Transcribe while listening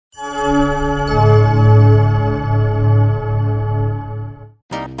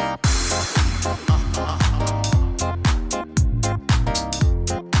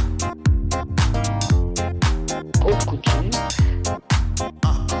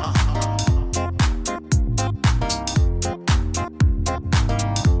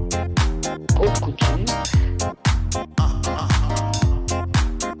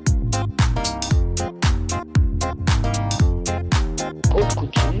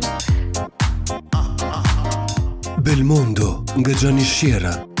Bel Mondo nga Gjani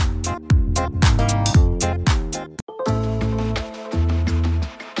Shqera.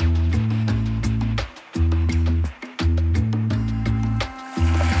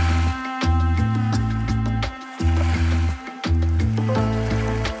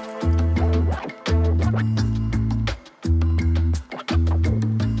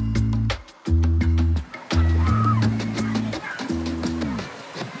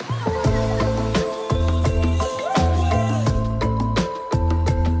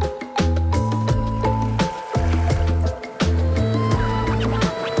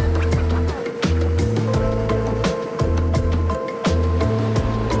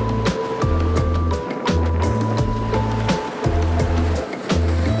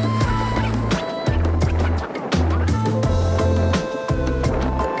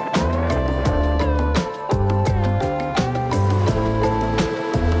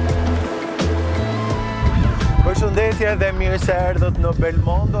 Përshëndetje dhe mirë se erdhët në Bel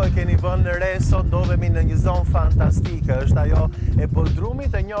Mondo. E keni vënë re, sot ndodhemi në një zonë fantastike. Është ajo e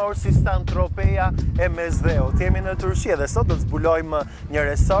Bodrumit, e njohur si stan tropeja e Mesdheut. Jemi në Turqi dhe sot do të zbulojmë një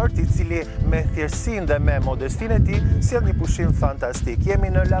resort i cili me thjeshtësinë dhe me modestinë e tij sjell një pushim fantastik.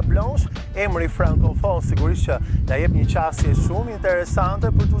 Jemi në La Blanche, emri frankofon sigurisht që na jep një qasje shumë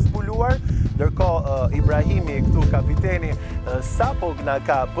interesante për të zbuluar. Ndërkohë Ibrahimi këtu, kapiteni, sapo na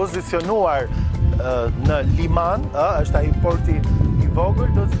ka pozicionuar në liman, është ai porti i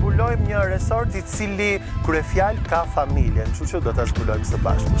vogël. Do të zbulojmë një resort i cili kryefjalë ka familjen, kështu që do ta zbulojmë së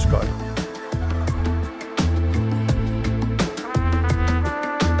bashku. Shkojmë.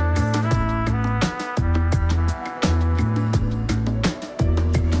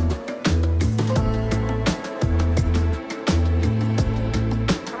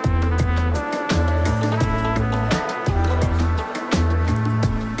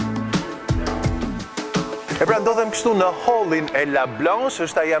 E pra ndodhem kështu në hallin e La Blanche,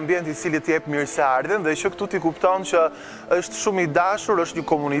 është ai ambient i cili t'jep mirëseardhjen dhe që këtu ti kupton që është shumë i dashur, është një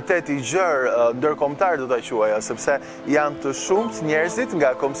komunitet i gjerë ndërkombëtar do ta quaja, sepse janë të shumtë njerëzit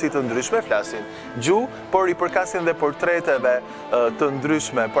nga komsi të ndryshme, flasin gjuhë, por i përkasin dhe portreteve të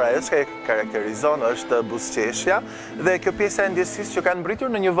ndryshme. Por ajo që e karakterizon është buzëqeshja dhe kjo pjesë e ndjesisë që kanë mbritur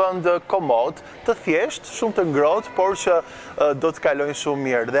në një vend komod, të thjeshtë, shumë të ngrohtë, por që do të kalojnë shumë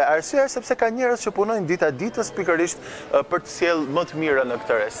mirë. Dhe arsyeja është sepse ka njerëz që punojnë ditës pikërisht për të sjellë më të mirën në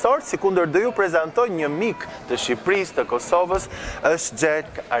këtë resort. Sikundër do ju prezantoj një mik të Shqipërisë, të Kosovës, është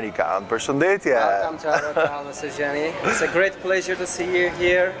Jack Arikan. Përshëndetje. Welcome to our hotel, Mr. Jenny. It's a great pleasure to see you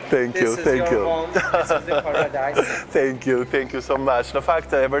here. Thank you, This is your home. This is the paradise. Thank you so much. Në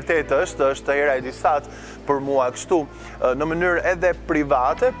fakt e vërtetë është hera e disatë për mua kështu në mënyrë edhe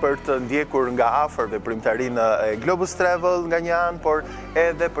private për të ndjekur nga afër veprimtarinë e Globus Travel nga një anë, por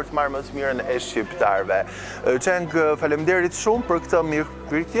edhe për të marrë më të mirën e shqiptarëve. Cenk, faleminderit shumë për këtë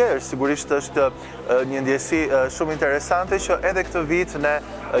mirëpritje. Sigurisht është një ndjesi shumë interesante që edhe këtë vit ne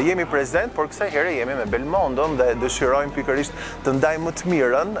jemi prezent, por kësaj here jemi me Bel Mondo dhe dëshirojmë pikërisht të ndajmë më të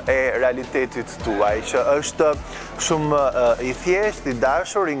mirën e realitetit tuaj, që është shumë i thjeshtë, i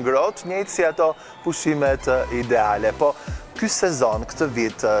dashur, i ngrohtë, njëjtë si ato pushimet ideale. Po ky sezon, këtë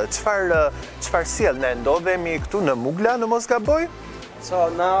vit, çfarë sjell? Ne ndodhemi këtu në Mugla, në mos gaboj? So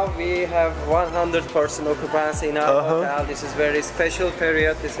now we have 100% occupancy in our hotel. This is very special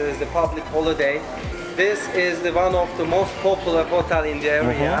period. This is the public holiday. This is the one of the most popular hotel in the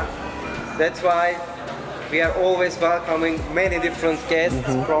area. That's why we are always welcoming many different guests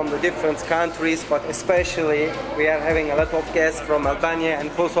from the different countries, but especially we are having a lot of guests from Albania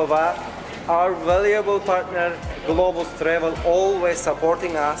and Kosovo. Our valuable partner, Globus Travel, always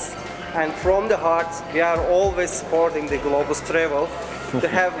supporting us. And from the heart, we are always supporting the Globus Travel to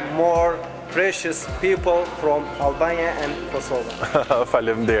have more precious people from Albania and Kosovo.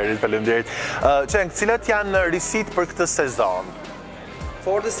 Faleminderit. Cenk, cilat janë risit për këtë sezon?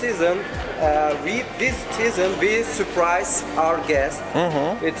 For the season, this season we surprise our guests.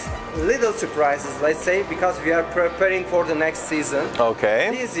 It's little surprises, let's say, because we are preparing for the next season. Okay.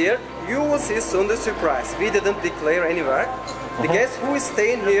 This year, you will see soon the surprise. We didn't declare anywhere. The guests who is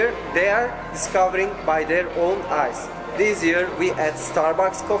staying here, they are discovering by their own eyes. This year we add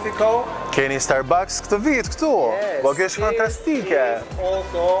Starbucks Coffee Co. Keni Starbucks këtë vit këtu. Po kjo është fantastike.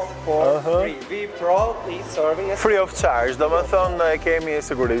 Also for free. We proudly serving Free of charge, do më thonë e kemi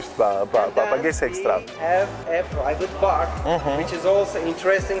sigurisht pa pagesë ekstra. We have a private bar, which is also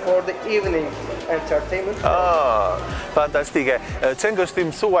interesting for the evening entertainment. Fantastike. Qenë është i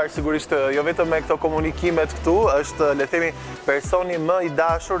mësuar sigurisht jo vetëm me këto komunikimet këtu, është le themi personi më i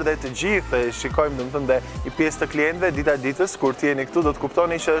dashur dhe të gjithë shikojmë domethënë dhe i pjesë të klientëve dita ditës kur të jeni këtu do të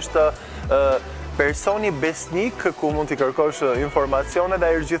kuptoni që është personi besnik ku mund t'i kërkosh informacione dhe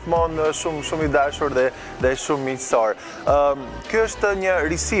është gjithmonë shumë i dashur dhe shumë miqësor. Kjo është një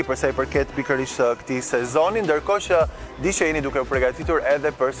risi për sa i përket pikërisht këtij sezoni, ndërkohë që di që jeni duke u përgatitur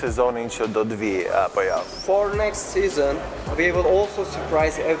edhe për sezonin që do të vijë apo jo. For next season, we will also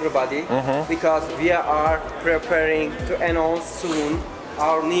surprise everybody because we are preparing to announce soon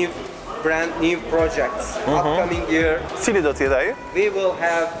our brand new projects upcoming year. Cili do të jetë ai? We will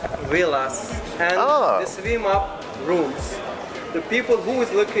have villas and the swim up rooms. The people who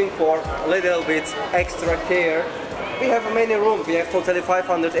is looking for a little bit extra care, we have many rooms. We have totally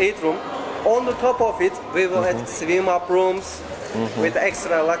 508 rooms. On the top of it, we will have swim up rooms with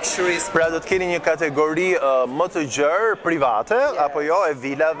extra luxuries. Pra do të keni një kategori më të gjerë private apo jo e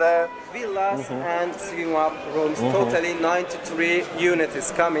vilave? Villas and swim up rooms. Totally 93 units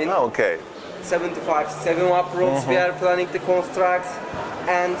is coming. Okay. 75 swim up rooms we are planning to construct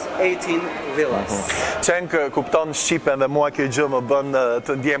and 18 villas. Qenë kupton Shqipen dhe mua kjo gjë më bën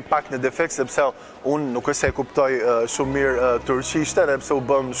të ndjem pak në defekt sepse unë nuk është se kuptoj shumë mirë turqishten edhe pse u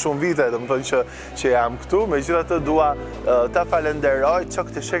bëm shumë vite, domethënë që jam këtu, megjithatë dua ta falenderoj.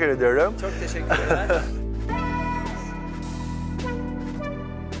 Çok teşekkür ederim. Çok teşekkürler.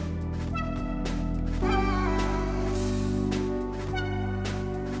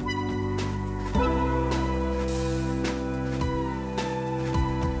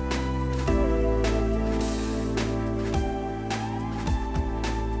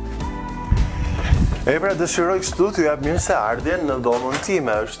 E pra dëshiroj kështu të jap mirëseardhjen në dhomën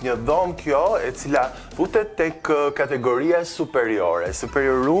time. Është një dhomë kjo e cila futet tek kategoria superiore.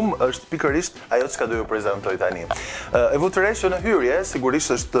 Superior room është pikërisht ajo çka do ju prezantoj tani. E vutëresh që në hyrje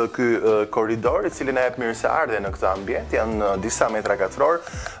sigurisht është ky korridor i cili na jep mirëseardhje në këtë ambient. Janë disa metra katror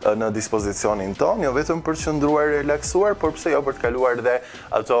në dispozicionin ton, jo vetëm për të qëndruar relaksuar, por pse jo për të kaluar dhe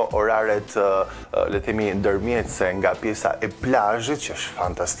ato oraret le të themi ndërmjetëse nga pjesa e plazhit që është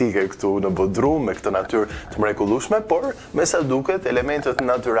fantastike këtu në Bodrum me këtë natyrë të mrekullueshme, por me sa duket elementet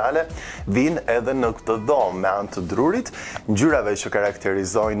natyrale vinë edhe në këtë dhomë me anë të drurit, ngjyrave që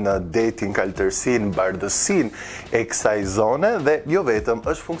karakterizojnë detin, kaltërsinë, bardhësinë e kësaj zone dhe jo vetëm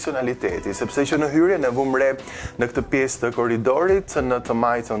është funksionaliteti, sepse që në hyrje ne vëmë re në këtë pjesë të korridorit në të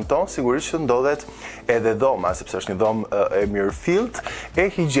majtën tonë sigurisht që ndodhet edhe dhoma, sepse është një dhomë e mirëfillt e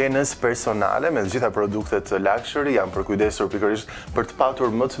higjienës personale me të gjitha produktet luxury janë përkujdesur pikërisht për të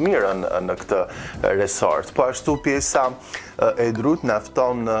patur më të mirën në këtë resort. Po ashtu pjesa e drut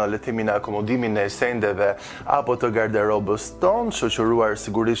nafton le të themi në akomodimin e sendeve apo të garderobës tonë, shoqëruar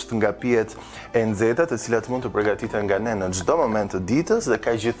sigurisht nga pijet e nxehta të cilat mund të përgatiten nga ne në çdo moment të ditës dhe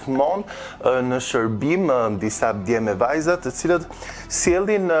ka gjithmonë në shërbim disa djemë vajza të cilët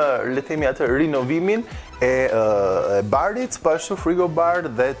sjellin le të themi atë rinovimin e barit, po ashtu frigo bar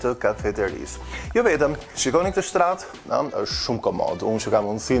dhe të kafeterisë. Jo vetëm, shikoni këtë shtrat, është shumë komod. Unë që kam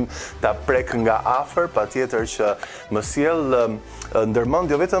mundësinë ta prek nga afër, patjetër që më sjell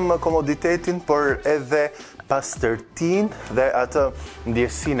ndërmend jo vetëm komoditetin, por edhe pastërtinë dhe atë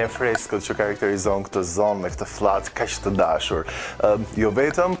ndjesinë e freskët që karakterizon këtë zonë me këtë flat kaq të dashur. Jo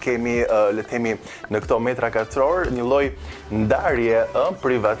vetëm kemi le të themi në këto metra katror një lloj ndarje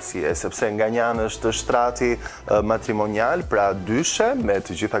privatësie, sepse nga një anë është shtrati matrimonial, pra dyshe me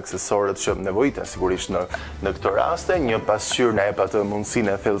të gjitha aksesorët që nevojiten sigurisht në këtë raste, një pasqyrë na jep atë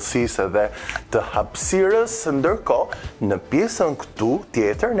mundësinë e thellësisë dhe të hapësirës, ndërkohë në pjesën këtu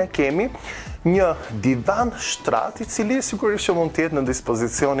tjetër ne kemi një divan shtrat i cili sigurisht që mund të jetë në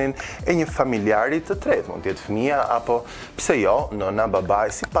dispozicionin e një familjari të tretë, mund të jetë fëmia apo pse jo nëna,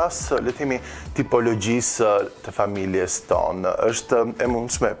 babai, sipas le të themi tipologjisë të familjes tonë. Është e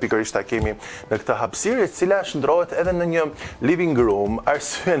mundshme pikërisht ta kemi në këtë hapësirë e cila shndrohet edhe në një living room.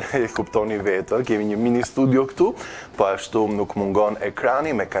 Arsyen e kuptoni vetë, kemi një mini studio këtu, po ashtu nuk mungon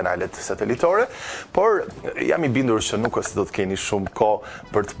ekrani me kanalet satelitore, por jam i bindur që nuk është do të keni shumë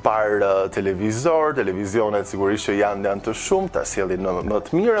kohë për të parë televizor, televizionet sigurisht që janë të shumë, ta sjellin më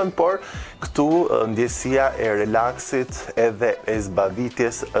të mirën, por këtu ndjesia e relaksit edhe e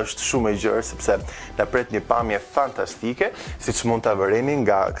zbavitjes është shumë e gjerë, sepse na pret një pamje fantastike, siç mund ta vëreni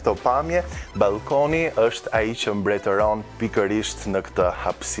nga këto pamje, balkoni është ai që mbretëron pikërisht në këtë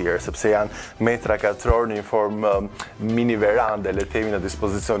hapësirë, sepse janë metra katror në një formë mini verande, le të themi, në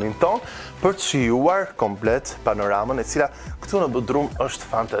dispozicionin ton, për të shijuar komplet panoramën, e cila këtu në Bodrum është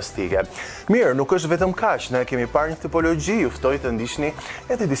fantastike. Mirë, nuk është vetëm kaq, ne kemi parë një tipologji, ju ftoj të ndiqni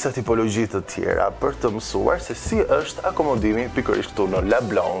edhe disa tipologji të tjera për të mësuar se si është akomodimi pikërisht këtu në La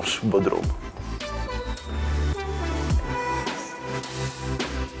Blanche Bodrum.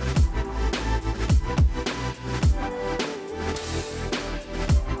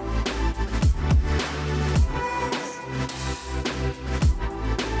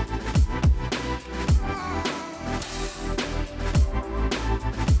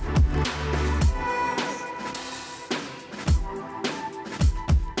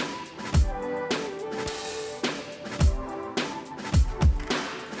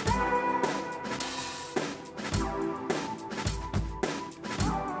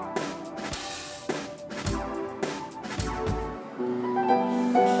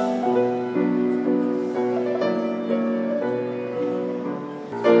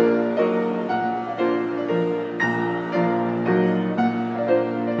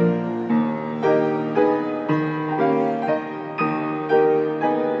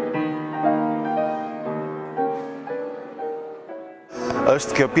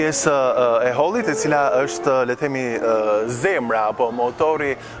 Është kjo pjesë e hollit, e cila është, le të themi, zemra apo motori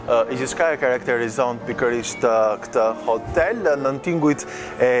i gjithçka e karakterizon pikërisht këtë hotel. Në tingujt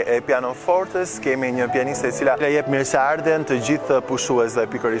e pianofortes kemi një pianiste e cila jep mirëseardhjen të gjithë pushuesve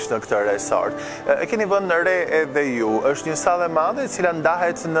pikërisht në këtë resort. E keni vënë re edhe ju, është një sallë e madhe e cila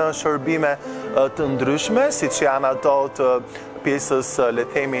ndahet në shërbime të ndryshme, siç janë ato të pjesës, le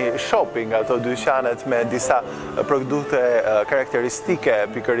të themi, shopping, ato dyqanet me disa produkte karakteristike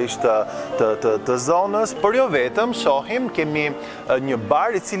pikërisht të zonës, por jo vetëm, shohim, kemi një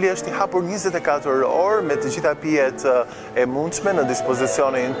bar i cili është i hapur 24 orë me të gjitha pijet e mundshme në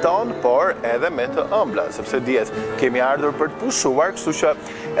dispozicionin ton, por edhe me të ëmbla, sepse dihet kemi ardhur për të pushuar, kështu që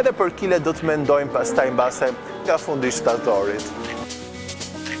edhe për kile do të mendojmë pastaj mbase nga fundi i shtatorit.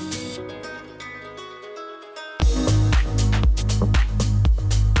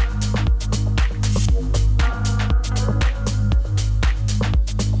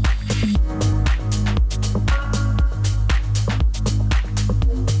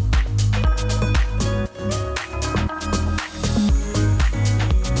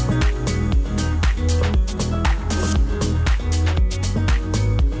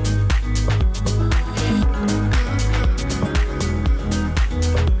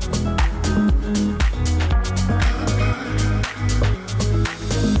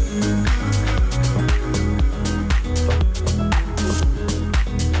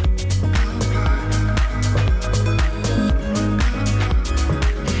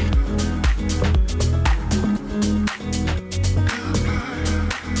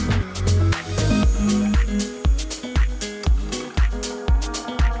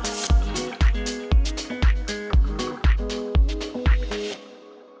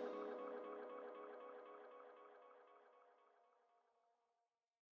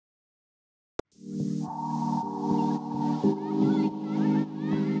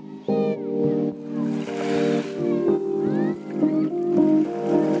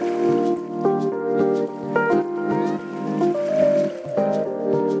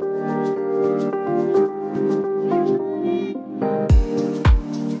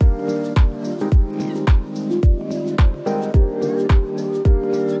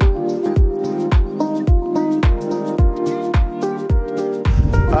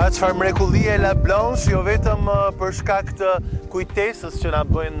 Çfarë mrekullie La Blanche, jo vetëm për shkak të kujtesës që na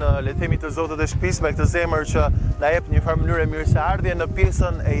bëjnë, le të themi, të zotët e shtëpisë me këtë zemër që na jep një farë mënyrë mirëseardhje në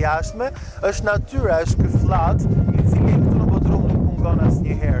pjesën e jashtme, është natyra, është ky flat, i cili këtu në Bodrum nuk mungon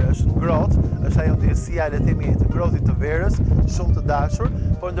asnjëherë, është ngrohtë, është ajo ndjesia, le të themi, të ngrohtit të verës, shumë të dashur,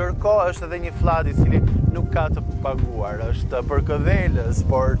 por ndërkohë është edhe një flat i cili nuk ka të paguar, është përkëdhelës,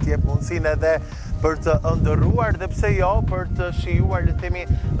 por t'jep mundësinë edhe për të ëndërruar dhe pse jo për të shijuar, le të themi,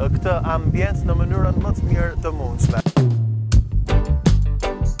 këtë ambient në mënyrën më të mirë të mundshme.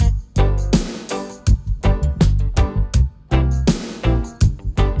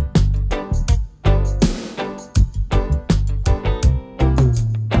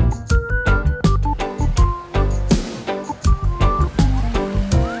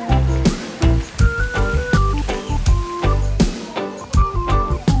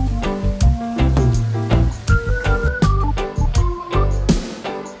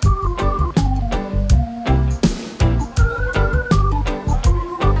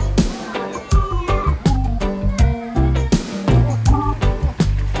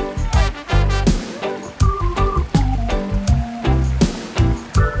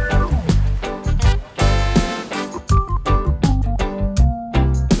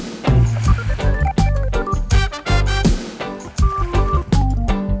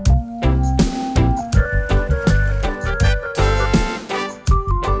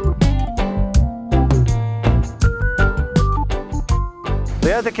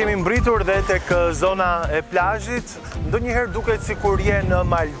 Atëherë kemi mbritur dhe tek zona e plazhit. Ndonjëherë duket sikur je në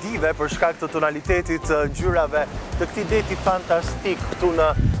Maldive për shkak të tonalitetit të ngjyrave të këtij deti fantastik këtu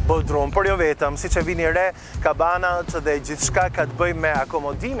në Bodrum, por jo vetëm, siç e vini re, kabanat dhe gjithçka ka të bëjë me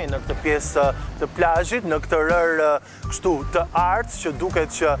akomodimin në këtë pjesë të plazhit, në këtë rër kështu të artë që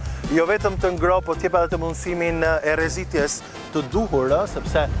duket që jo vetëm të ngrohtë, por t'jep edhe të mundësimin e rrezitjes të duhur,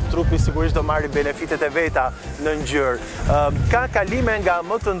 sepse trupi sigurisht do marrë benefitet e veta në ngjyrë. Ka kalime nga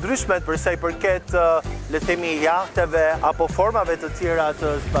më të ndryshmet për sa i përket le të themi jahteve apo formave të tjera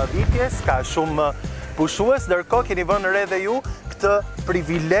të zbavitjes, ka shumë pushues, ndërkohë keni vënë re dhe ju këtë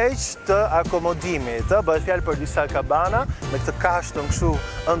privilegj të akomodimit. Bëhet fjalë për disa kabana me këtë kashtën kështu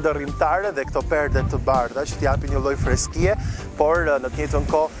ëndërrimtare dhe këto perde të bardha që t'japin një lloj freskie, por në të njëjtën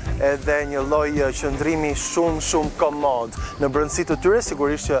kohë edhe një lloj qëndrimi shumë komod. Në brendësi të tyre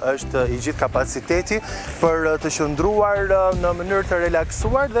sigurisht që është i gjithë kapaciteti për të qëndruar në mënyrë të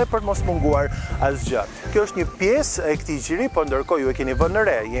relaksuar dhe për të mos munguar asgjë. Kjo është një pjesë e këtij gjiri, po ndërkohë ju e keni vënë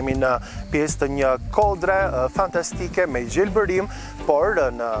re, jemi në pjesë të një kodre fantastike me gjelbërim, por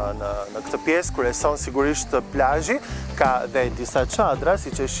në këtë pjesë kryeson sigurisht plazhi, ka dhe disa çadra,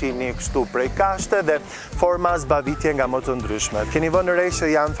 siç e shihni këtu prej kashte dhe forma zbavitje nga më të ndryshmet. Keni vënë re që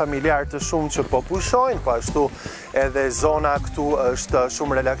janë familjar të shumë që po pushojnë, po ashtu edhe zona këtu është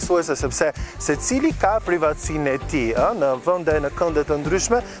shumë relaksuese sepse secili ka privatësinë e tij, në vende në kënde të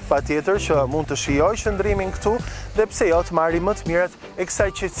ndryshme, patjetër që mund të shijojë qëndrimin këtu dhe pse jo të marrë më të mirat e kësaj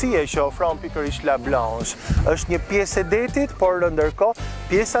qetësie që ofron pikërisht La Blanche. Është një pjesë e detit, por ndërkohë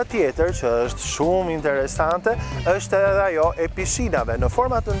pjesa tjetër që është shumë interesante është edhe ajo e pishinave në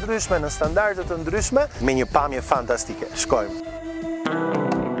forma të ndryshme, në standarde të ndryshme, me një pamje fantastike. Shkojmë.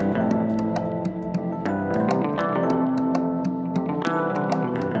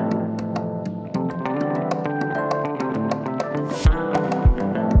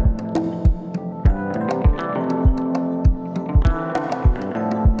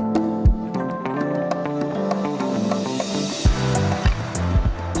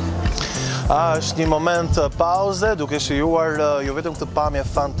 Është një moment pauze, duke shijuar jo vetëm këtë pamje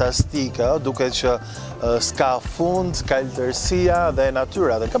fantastike, duke që s'ka fund, kaltërsia dhe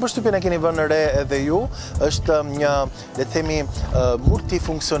natyra. Dhe ka përshtypjen e keni vënë re edhe ju, është një, le të themi,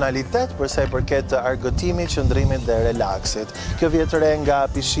 multifunksionalitet për sa i përket argëtimit, qëndrimit dhe relaksit. Kjo vjet re nga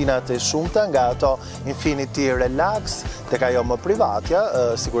pishinat e shumta, nga ato Infinity Relax, tek ajo më privatja,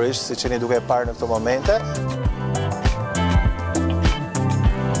 sigurisht siç jeni duke parë në këto momente.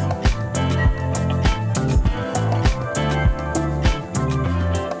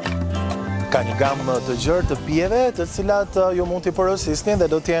 Ka një gamë të gjerë të pijeve, të cilat ju mund t'i porosisni dhe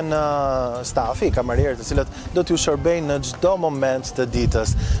do t'jenë stafi, kamarierë, të cilat do t'ju shërbejnë në çdo moment të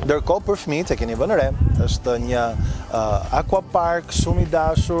ditës. Ndërkohë për fëmijët e keni vënë re, është një aquapark shumë i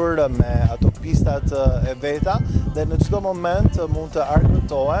dashur me ato pistat e veta dhe në çdo moment mund të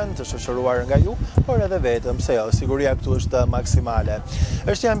argëtohen, të shoqëruar nga ju, por edhe vetëm, pse jo, siguria këtu është maksimale.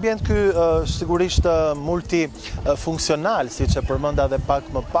 Është një ambient ky sigurisht multifunksional, siç e përmenda edhe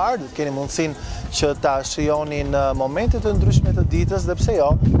pak më parë, keni mundësi që ta shijoni në momente të ndryshme të ditës dhe pse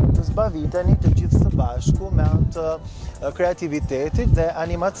jo, të zbaviteni të gjithë së bashku me anë të kreativitetit dhe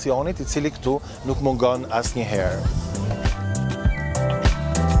animacionit i cili këtu nuk mungon asnjëherë.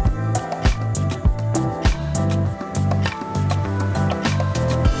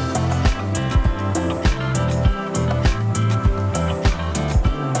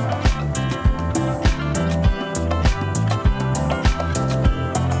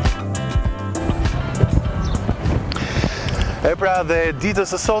 Pra dhe ditës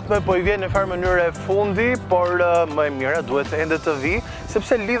së sotme po i vjen në farë mënyrë fundi, por më e mira duhet ende të vi,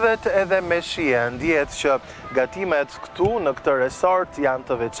 sepse lidhet edhe me shije. Ndihet që gatimet këtu në këtë resort janë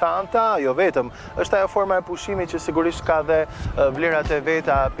të veçanta, jo vetëm është ajo forma e pushimit që sigurisht ka dhe vlerat e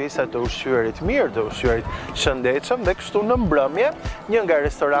veta, pjesa të ushqyerit mirë, të ushqyerit shëndetshëm dhe kështu në mbrëmje, një nga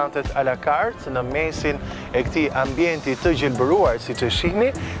restorantet à la carte në mesin e këtij ambienti të gjelbëruar, siç e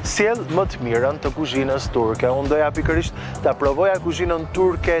shihni, sjell më të mirën të kuzhinës turke. Unë doja pikërisht ta provoja kuzhinën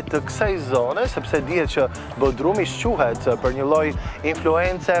turke të kësaj zone, sepse dihet që Bodrumi shquhet për një lloj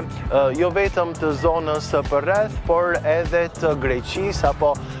influence jo vetëm të zonës përreth, por edhe të Greqisë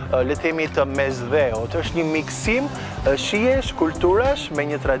apo le të themi të Mesdheut. Është një miksim shijesh, kulturash me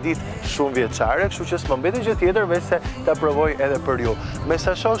një traditë shumë vjeçare, kështu që s'më mbeti gjë tjetër veç se ta provoj edhe për ju. Me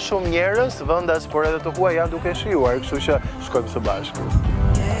sa shoh shumë njerëz, vendas por edhe të huaj janë duke shijuar, kështu që shkojmë së bashku.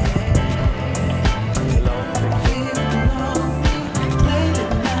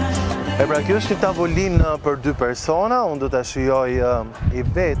 Pra, kjo është një tavolinë për 2 persona, unë do të shijoj i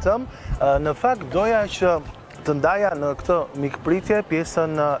vetëm. Në fakt, doja që Të ndaja në këtë mikpritje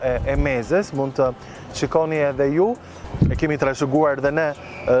pjesën e mezes, mund të shikoni edhe ju, e kemi trashëguar dhe ne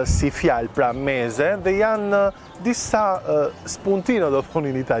si fjalë, pra meze, dhe janë disa spuntino, do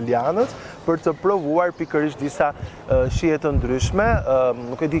thonin italianët, për të provuar pikërisht disa shije të ndryshme.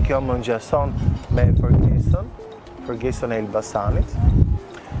 Nuk e di, kjo më ngjason me Fergesën e Elbasanit,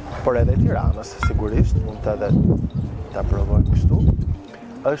 por edhe Tiranës, sigurisht, mund të edhe ta provoj kështu.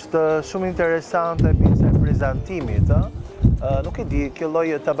 Është shumë interesante pjesa e prezantimit, nuk e di, kjo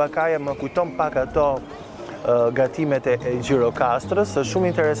lloj tabakaje më kujton pak ato gatimet e Gjirokastrës, është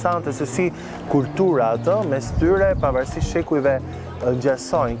shumë interesante se si kulturat mes tyre, pavarësisht shekujve,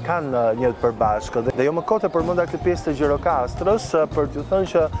 ngjasojnë, kanë një të përbashkët. Dhe jo më kote përmenda këtë pjesë të Gjirokastrës për t'ju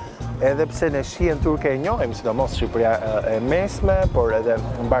thënë që edhe pse ne shijen turke e njohim, sidomos Shqipëria e mesme, por edhe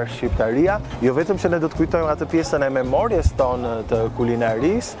mbar Shqiptaria, jo vetëm që ne do të kujtojmë atë pjesën e memorjes tonë të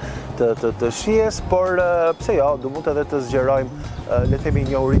kulinarisë, të shijes, por pse jo, do mund edhe të zgjerojmë, le të themi,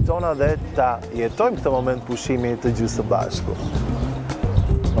 njohurit tona dhe ta jetojmë këtë moment pushimi të gjithë së bashku.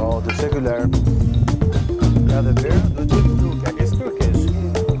 Teşekkürler. Ja, dhe verë, do të jetë turke, is turkish.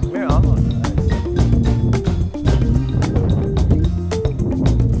 Mirë, Amon.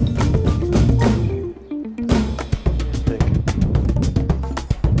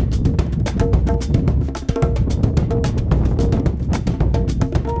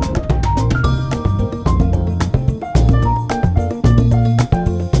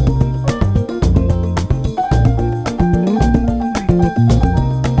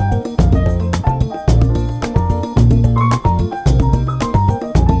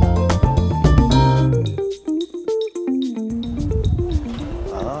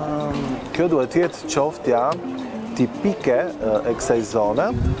 Kjo duhet jetë qoftja tipike e kësaj zone,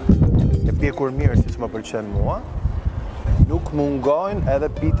 e pjekur mirë si që më pëlqen mua. Nuk mungojnë edhe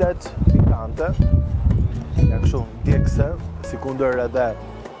pitet pikante, janë kështu djegëse, si kundër edhe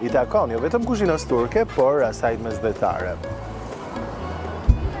i takon, jo vetëm kuzhinës turke, por asaj mesdhetare.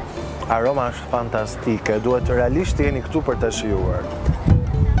 Aroma është fantastike, duhet realisht jeni këtu për të shijuar.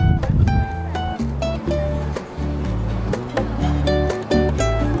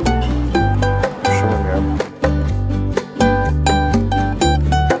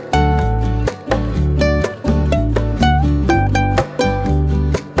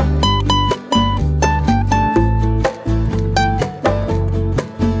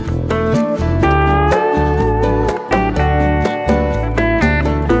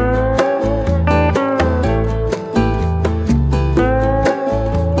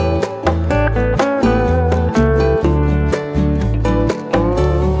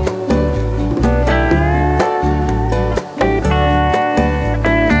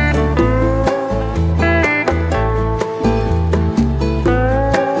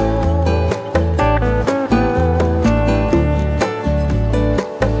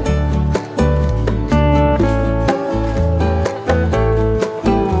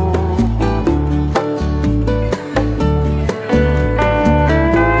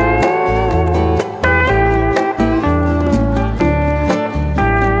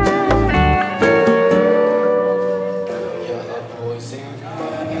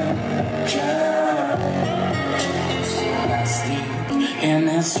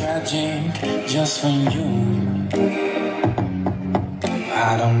 Just for you,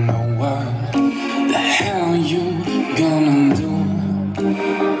 I don't know what the hell you gonna do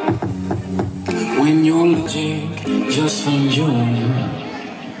when you're logic just for you.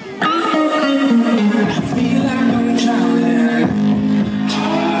 I feel like I'm drowning.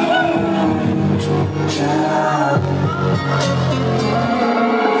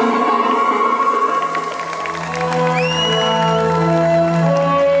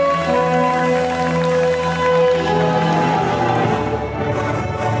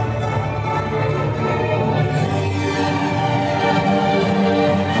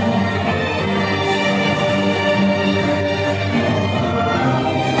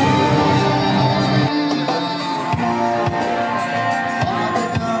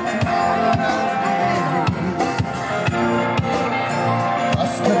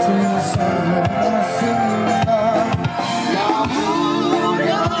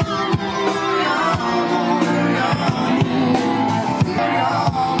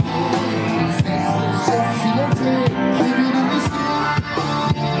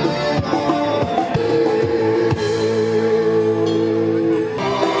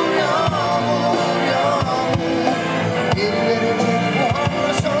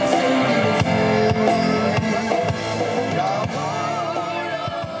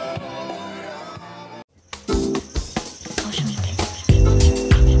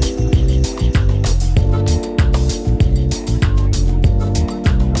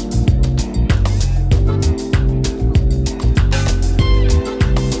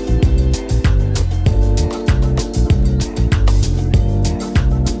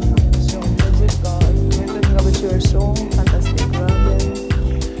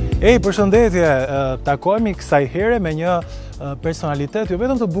 Përshëndetje, takohemi kësaj here me një personalitet jo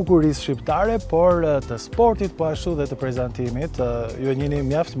vetëm të bukurisë shqiptare, por të sportit, po ashtu dhe të prezantimit. Ju e njihni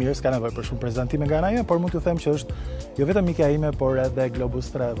mjaft mirë, s'ka nevojë për shumë prezantime nga ana ime, por mund t'ju them që është jo vetëm mikja ime, por edhe Globus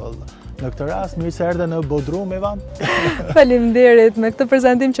Travel. Në këtë rast, mirë se erdhe në Bodrum, Eva. Faleminderit me këtë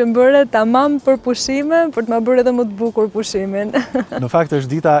prezantim që më bëre tamam për pushime, për të më bërë edhe më të bukur pushimin. Në fakt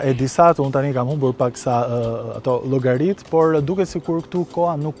është dita e disat, unë tani kam humbur paksa ato llogarit, por duket sikur këtu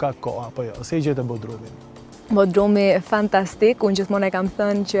koha nuk ka kohë, apo jo? Si e gjetë Bodrumin? Bodrumi fantastik, unë gjithmonë e kam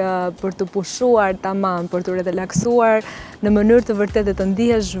thënë që për të pushuar tamam, për të relaksuar në mënyrë të vërtetë të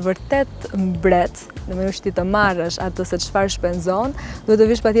ndihesh vërtet mbret, në mënyrë që ti të marrësh atë se çfarë shpenzon, duhet të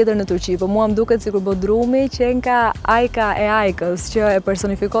vish patjetër në Turqi. Po mua më duket sikur Bodrumi qenka ajka e ajkës që e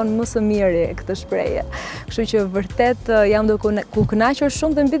personifikon më së miri këtë shprehje. Kështu që vërtet jam duke u kënaqur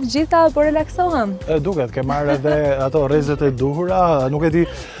shumë dhe mbi të gjitha po relaksohem. Duket ke marrë edhe ato rrezet e duhura, nuk e di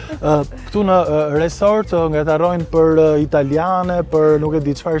këtu në resort ngatarojnë për italiane, për nuk e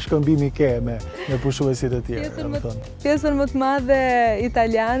di çfarë shkëmbimi ke me pushuesit e tjerë. Pjesën më të madhe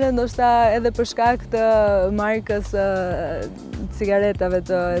italiane, ndoshta edhe për shkak të markës cigaretave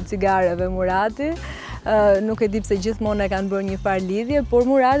të cigareve Murati. Nuk e di pse gjithmonë e kanë bërë një farë lidhje, por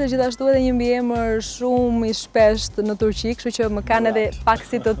Murati gjithashtu edhe një mbiemër shumë i shpesht në Turqi, kështu që më kanë edhe pak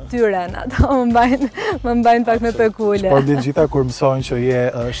si të tyren, ato më mbajnë pak me pekule. Por mbi të gjitha kur mësojnë që je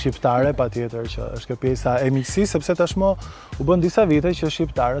shqiptare, patjetër që është kjo pjesa e miqësisë, sepse tashmë u bën disa vite që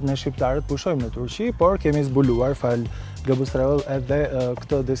ne shqiptarët pushojmë në Turqi, por kemi zbuluar fal Globus Travel edhe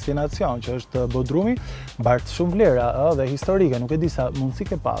këtë destinacion që është Bodrumi, bart shumë vlera dhe historike, nuk e di sa mundësi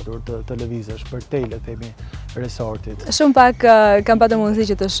ke patur të lëvizësh për te le themi resortit. Shumë pak kam patur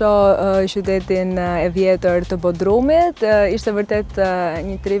mundësi që të shoh qytetin e vjetër të Bodrumit. Ishte vërtet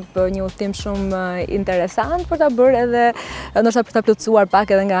një trip, një udhtim shumë interesant për ta bërë edhe ndoshta për ta plotësuar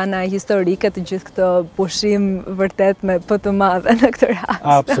pak edhe nga ana historike të gjithë këtë pushim vërtet me p të madhe në këtë rast.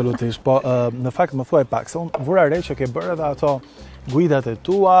 Absolutisht, po në fakt më thuaj pak, se unë vura re që ke bërë edhe ato guidat e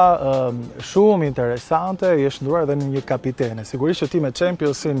tua, shumë interesante, je shndruar edhe në një kapitene. Sigurisht që ti me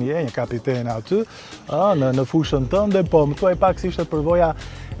Championsin je një kapitene aty, në fushën tënde, po më thuaj pak si ishte përvoja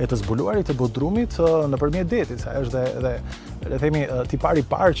e të zbuluarit të Bodrumit nëpërmjet detit, sa është dhe le themi tipari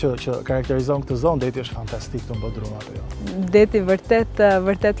parë që karakterizon këtë zonë, deti është fantastik të në Bodrum apo jo? Deti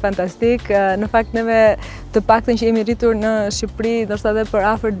vërtet fantastik. Në fakt neve të paktën që jemi rritur në Shqipëri, ndoshta edhe për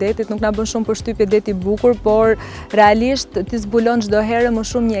afër detit, nuk na bën shumë përshtypje deti bukur, por realisht ti zbulon çdo herë më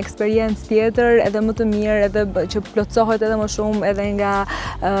shumë një eksperiencë tjetër, edhe më të mirë, edhe që plotësohet edhe më shumë edhe nga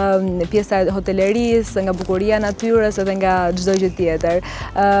pjesa e hotelerisë, nga bukuria e natyrës, edhe nga çdo gjë tjetër.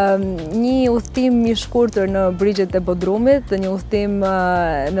 Një udhtim i shkurtër në brigjet e Bodrumit, një udhtim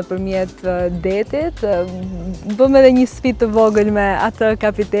nëpërmjet detit. Bëm edhe një sfidë të vogël me atë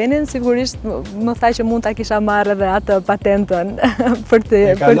kapitenin, sigurisht më tha që mund ta kisha marrë edhe atë patentën për t'i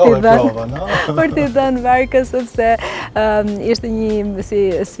dhënë varkës, sepse ishte një si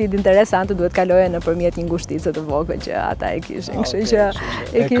sfidë interesante, duhet kaloje nëpërmjet një ngushtice të vogël që ata e kishin. Kështu që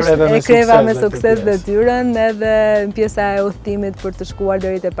e kreva me sukses detyrën, edhe pjesa e udhtimit për të shkuar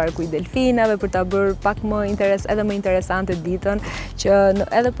deri te parku i delfinave, për ta bërë pak më edhe më interesante ditën, që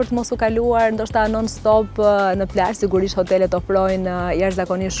edhe për të mos u kaluar ndoshta non-stop në plazh, sigurisht hotelet ofrojnë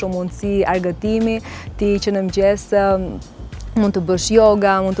jashtëzakonisht shumë mundësi argëtimi, ti që në mëngjes mund të bësh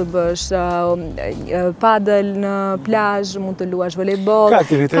yoga, mund të bësh padel në plazh, mund të luash volejboll.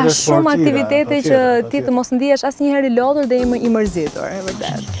 Ka shumë aktivitete që ti të mos ndihesh asnjëherë i lodhur dhe i mërzitur, e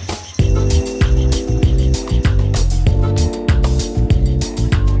vërtet.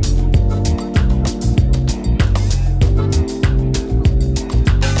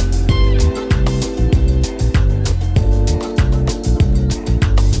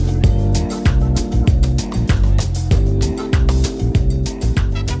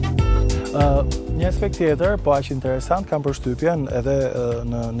 Një aspekt tjetër, po aq interesant, kam përshtypjen edhe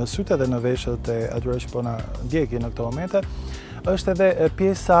në sytë edhe në veshët e atyre që po na ndjekin në këto momente, është edhe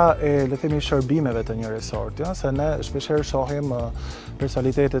pjesa e le themi shërbimeve të një resorti, se ne shpeshherë shohim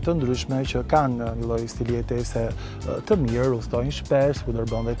personalitete të ndryshme që kanë një lloj stili jetese të mirë, udhtojnë shpesh, ku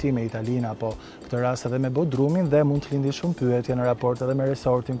dërbon dhe ti me Italinë apo këtë rast edhe me Bodrumin, dhe mund të lindi shumë pyetje në raport edhe me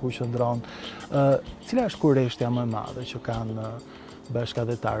resortin ku qëndron. Cila është kurreshtja më e madhe që kanë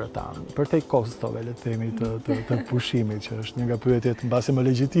bashkëdhetarët tanë, për te kostove, le të themi, të pushimit, që është një nga pyetjet mbasi më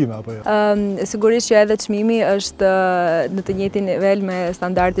legjitime, apo jo? Sigurisht që edhe çmimi është në të njëjtin nivel me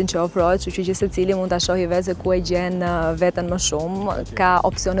standardin që ofrohet, kështu që secili mund ta shohë vetë se ku e gjen veten më shumë. Ka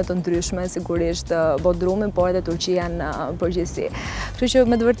opsione të ndryshme, sigurisht Bodrumi, por edhe Turqia në përgjithësi. Kështu që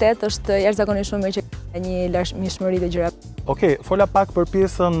me të vërtetë është jashtëzakonisht shumë mirë që një lashmishmëri të gjëra. Okej, fola pak për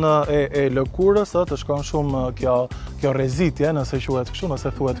pjesën e lëkurës, të shkon shumë kjo rrezitje, nëse quhet kështu,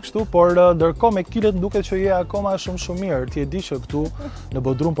 nëse thuhet kështu, por ndërkohë me kilet duket që je akoma shumë mirë. Ti e di që këtu në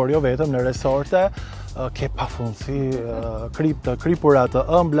Bodrum, por jo vetëm, në resorte, ke pafundësi kripura të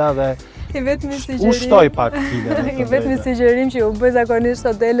ëmbla dhe ushtoj pak kile. I vetmi sugjerim që u bë zakonisht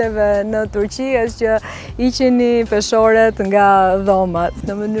hoteleve në Turqi është që hiqeni peshoret nga dhomat,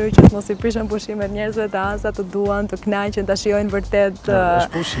 në mënyrë që të mos i prishën pushimet njerëzve të ansa, të duan, të kënaqen, ta shijojnë vërtet.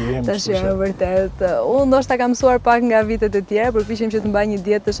 Ta shijojnë vërtet. Unë ndoshta kam mësuar pak nga vitet e tjera, përpiqem që të mbaj një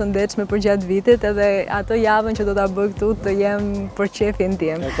dietë të shëndetshme për gjatë vitit, edhe ato javën që do ta bëj këtu të jem për qefin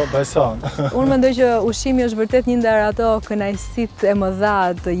tim. E beson. Unë mendoj që ushqimi është vërtet një ndër ato kënaqësitë e mëdha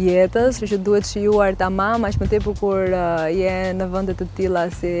të jetës, që duhet shijuar tamam, aq më tepër kur je në vende të tilla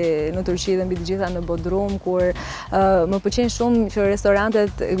si në Turqi dhe mbi të gjitha në Bodrum, kur më pëlqen shumë që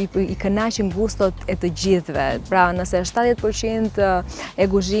restorantet i kënaqin gustot e të gjithëve. Pra, nëse 70% e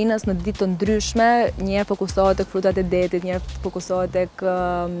kuzhinës në ditë të ndryshme, njëherë fokusohet tek frutat e detit, njëherë fokusohet tek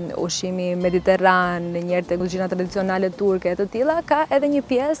ushqimi mediterran, njëherë tek kuzhina tradicionale turke e të tilla, ka edhe një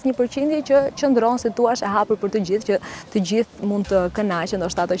pjesë, një përqindje që qëndron se thua e hapur për të gjithë, që të gjithë mund të kënaqen,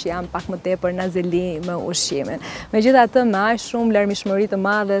 ndoshta ato që janë pak më tepër nazeli me ushqimin. Megjithatë, me aq shumë larmishmëri të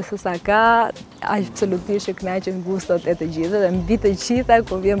madhe se sa ka, absolutisht që kënaqen gustot e të gjithë dhe mbi të gjitha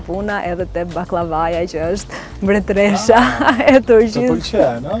kur vjen puna edhe te baklavaja që është mbretëresha e Turqisë. Të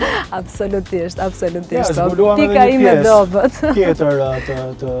pëlqen, ëh? Absolutisht. Pika ime dobët. Tjetër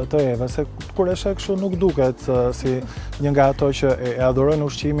të Eva, se kur e sheh kështu nuk duket si një nga ato që e adhurojnë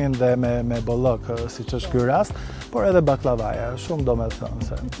ushqimin dhe me bollok, siç është ky rast, por edhe baklavaja, shumë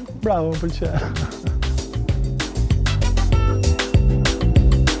domethënëse. Bravo, më pëlqen.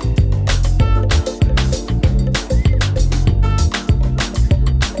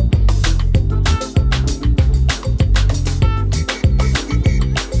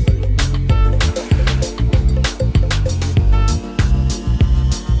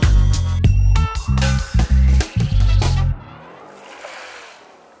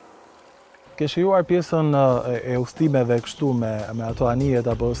 Ke shijuar pjesën e ustimeve kështu me ato anijet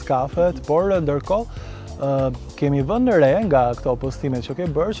apo skafet, por ndërkohë kemi vënë re nga këto postimet që ke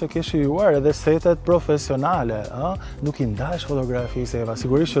bërë që ke shijuar edhe setet profesionale, nuk i ndash fotografisë, Eva.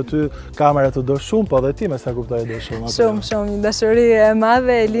 Sigurisht që ty kamera të do shumë, po dhe ti me sa kuptoj do shumë. Shumë, një dashuri e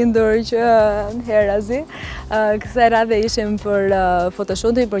madhe e lindur që herazi. Kësaj radhe ishim për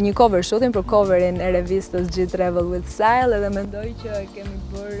photoshooting, për një cover shooting, për coverin e revistës G Travel with Style, edhe mendoj që kemi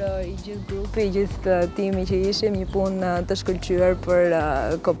bërë i gjithë grupi, i gjithë timi që ishim, një punë të shkëlqyer për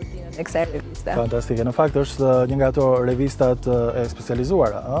kopertinën e kësaj reviste. Fantastike. Në fakt është një nga ato revistat e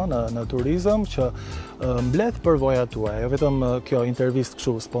specializuara në turizëm që mbledh përvojat tuaja, jo vetëm kjo intervistë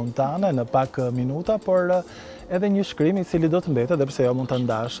kështu spontane në pak minuta, por edhe një shkrim i cili do të mbetet, edhe pse jo mund të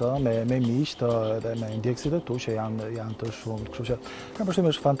ndash me miq edhe me ndjekësit e tu që janë të shumtë. Kështu që kam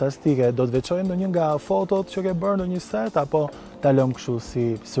përshtypjen është fantastike. Do të veçojmë ndonjë nga fotot që ke bërë në një set apo ta lëm kështu si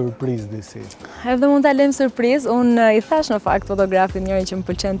surprizë disi? Edhe mund ta lëm surprizë. Unë i thash në fakt fotografit njëri që më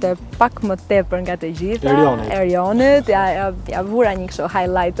pëlqente pak më tepër nga të gjitha, Erionit, ja vura një kështu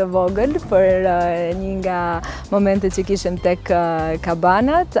highlight të vogël për një nga momentet që kishim tek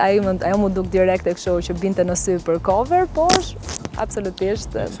kabanat. Ajo më duk direkte kështu që binte në sy për cover, por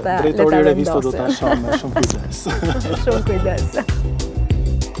absolutisht drejtori i revistës do ta shoh me shumë kujdes. Shumë kujdes.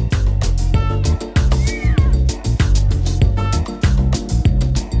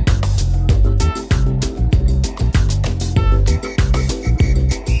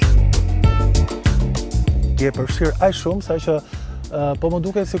 Je përfshirë aq shumë sa që po më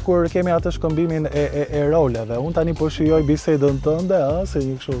duket sikur kemi atë shkëmbimin e roleve. Unë tani po shijoj bisedën tënde, se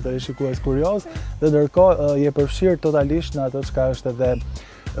një kështu të shikues kurioz, dhe ndërkohë je përfshirë totalisht në atë çka është edhe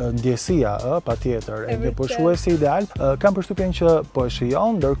ndjesia, patjetër, e një pushuesi ideal. Kam përshtypjen që po e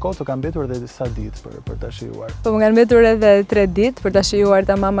shijon, ndërkohë të kam mbetur edhe disa ditë për ta shijuar. Po më kanë mbetur edhe 3 ditë për ta shijuar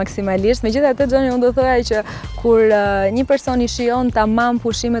tamam maksimalisht. Megjithatë, Xhoni, unë do thoya që kur një person i shijon tamam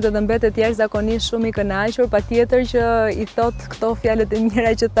pushimet edhe mbetet jashtëzakonisht shumë i kënaqur, patjetër që i thot këto fjalët e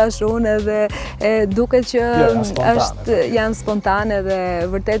mira që thash unë, edhe duket që janë spontane dhe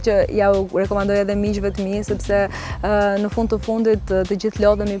vërtet që ja u rekomandoj edhe miqve të mi, sepse në fund të fundit të gjithë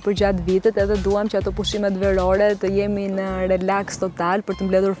lodhemi për gjatë vitit, edhe duam që ato pushimet verore të jemi në relax total për të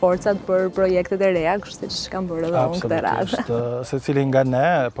mbledhur forcat për projektet e reja, kështu siç kam bërë edhe unë këtë radhë. Secili nga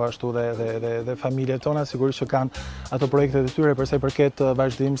ne, po ashtu dhe familjet tona sigurisht që kanë ato projektet e tyre për sa i përket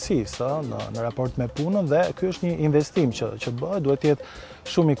vazhdimësisë në raport me punën, dhe ky është një investim që bëhet, duhet të jetë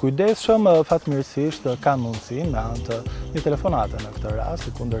shumë i kujdesshëm, fatmirësisht kanë mundësinë me anë të një telefonate në këtë rast,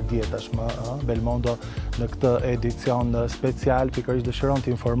 kundër dihet tashmë Bel Mondo në këtë edicion special pikërisht dëshiron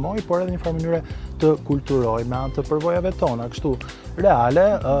të informoj, por edhe një farë mënyre të kulturoj me anë të përvojave tona, kështu reale,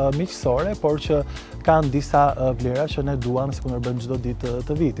 miqësore, por që kanë disa vlera që ne duam si kundër bën çdo ditë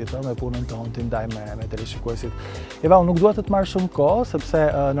të vitit, me punën tonë të ndaj me teleshikuesit. Eva, unë nuk dua të të marr shumë kohë, sepse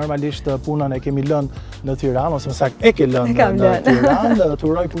normalisht punën e kemi lënë në Tiranë, ose më saktë e ke lënë në Tiranë, të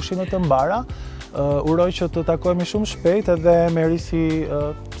uroj pushime të mbara. Uroj që të takohemi shumë shpejt edhe me risi,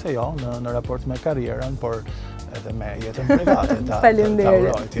 pse jo, në raport me karrierën, por edhe me jetën private.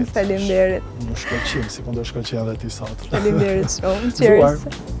 Faleminderit. Faleminderit. Në shkëlqim, si kundër shkëlqim edhe ti sot. Faleminderit shumë. Cheers.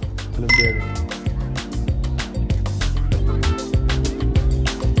 Faleminderit.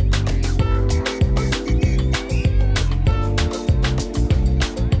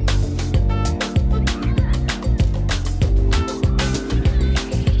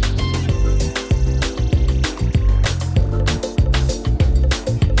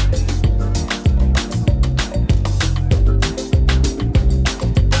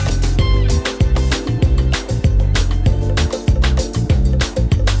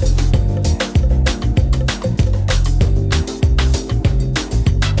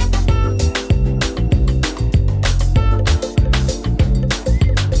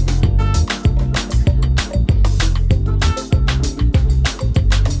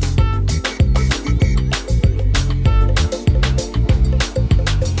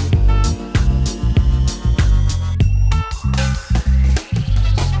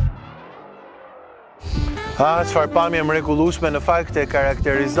 Çfarë pamje mrekullueshme në fakt e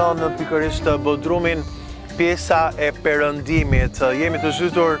karakterizon pikërisht Bodrumin pjesa e perëndimit. Jemi të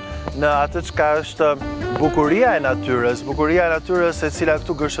zhytur në atë çka është bukuria e natyrës e cila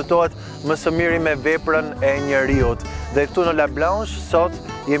këtu gërshëtohet më së miri me veprën e njeriut. Dhe këtu në La Blanche sot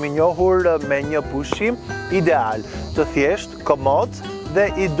jemi njohur me një pushim ideal, të thjesht, komod dhe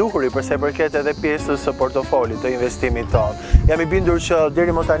i duhuri përse përket edhe pjesës së portofolit të investimit tonë. Jam i bindur që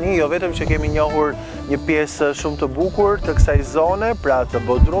deri më tani jo vetëm që kemi njohur një pjesë shumë të bukur të kësaj zone, pra të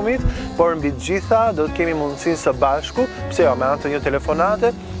Bodrumit, por mbi të gjitha do të kemi mundësinë së bashku, pse jo, me anë të një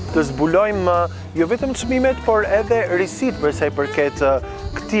telefonate, të zbulojmë jo vetëm çmimet, por edhe risit përsa i përket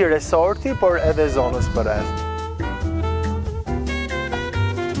këtij resorti, por edhe zonës përreth.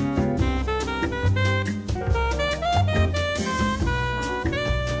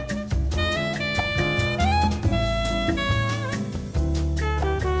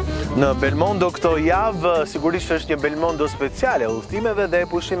 Në Bel Mondo këto javë, sigurisht është një Bel Mondo speciale, udhëtimeve dhe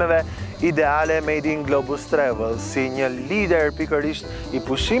pushimeve ideale made in Globus Travel, si një lider pikërisht i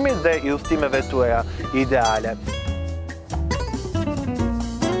pushimit dhe i udhëtimeve tuaja ideale.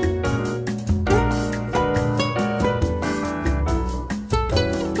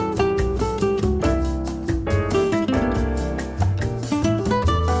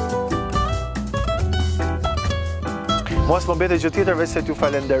 Mos më mbete gjë tjetër veç se t'ju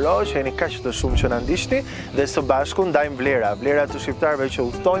falenderoj që jeni kaq të shumë që na ndiqni dhe së bashku ndajmë vlera të shqiptarëve që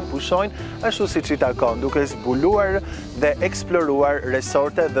udhtojnë, pushojnë, ashtu siç i takon, duke zbuluar dhe eksploruar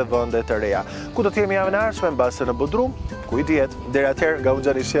resorte dhe vende të reja. Ku do të jemi javën e ardhshme mbase në Bodrum, ku i dihet, deri atëherë nga unë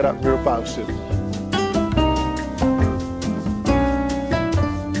Gjani Shera, mirupafshim.